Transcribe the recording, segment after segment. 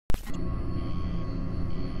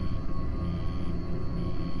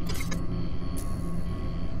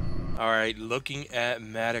All right, looking at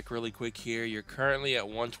Matic really quick here. You're currently at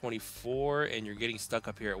 124 and you're getting stuck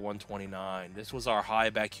up here at 129. This was our high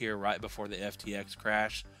back here right before the FTX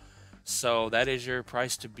crash. So that is your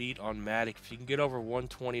price to beat on Matic. If you can get over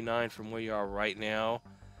 129 from where you are right now,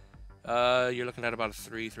 you're looking at about a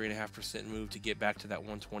 3.5% move to get back to that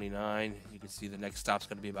 129. You can see the next stop's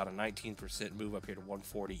going to be about a 19% move up here to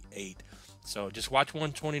 148. So just watch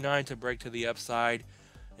 129 to break to the upside.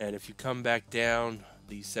 And if you come back down,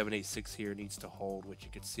 the 786 here needs to hold, which you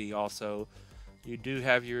can see also. You do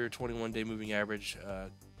have your 21-day moving average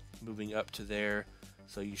moving up to there.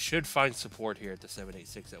 So you should find support here at the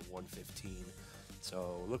 786 at 115.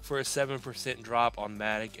 So look for a 7% drop on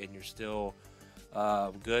Matic and you're still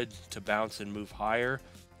good to bounce and move higher.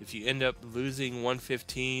 If you end up losing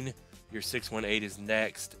 115, your 618 is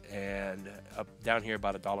next, and up down here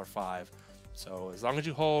about $1.05. So as long as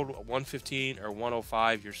you hold 115 or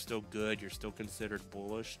 105, you're still good. You're still considered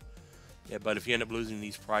bullish. Yeah, but if you end up losing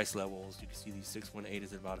these price levels, you can see these 618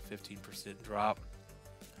 is about a 15% drop.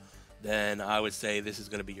 Then I would say this is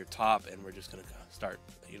going to be your top, and we're just going to start,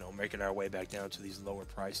 making our way back down to these lower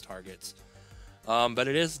price targets. But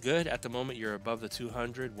it is good at the moment. You're above the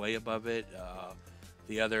 200, way above it.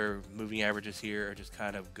 The other moving averages here are just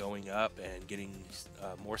kind of going up and getting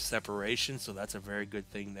more separation, so that's a very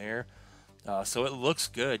good thing there. So it looks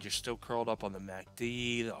good. You're still curled up on the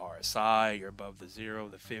MACD, the RSI. You're above the 0,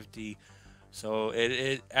 the 50. So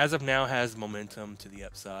it as of now has momentum to the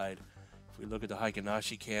upside. If we look at the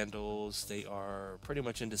Heikin-Ashi candles, they are pretty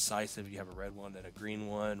much indecisive. You have a red one and a green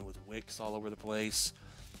one with wicks all over the place.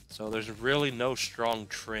 So there's really no strong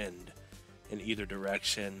trend in either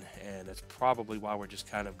direction, and that's probably why we're just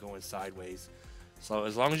kind of going sideways. So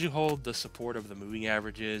as long as you hold the support of the moving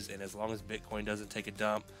averages, and as long as Bitcoin doesn't take a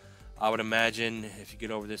dump, I would imagine if you get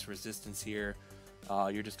over this resistance here,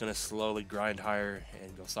 you're just going to slowly grind higher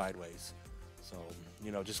and go sideways. So,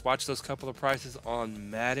 just watch those couple of prices on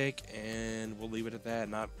Matic, and we'll leave it at that.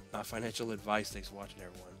 Not financial advice. Thanks for watching,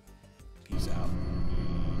 everyone. Peace out.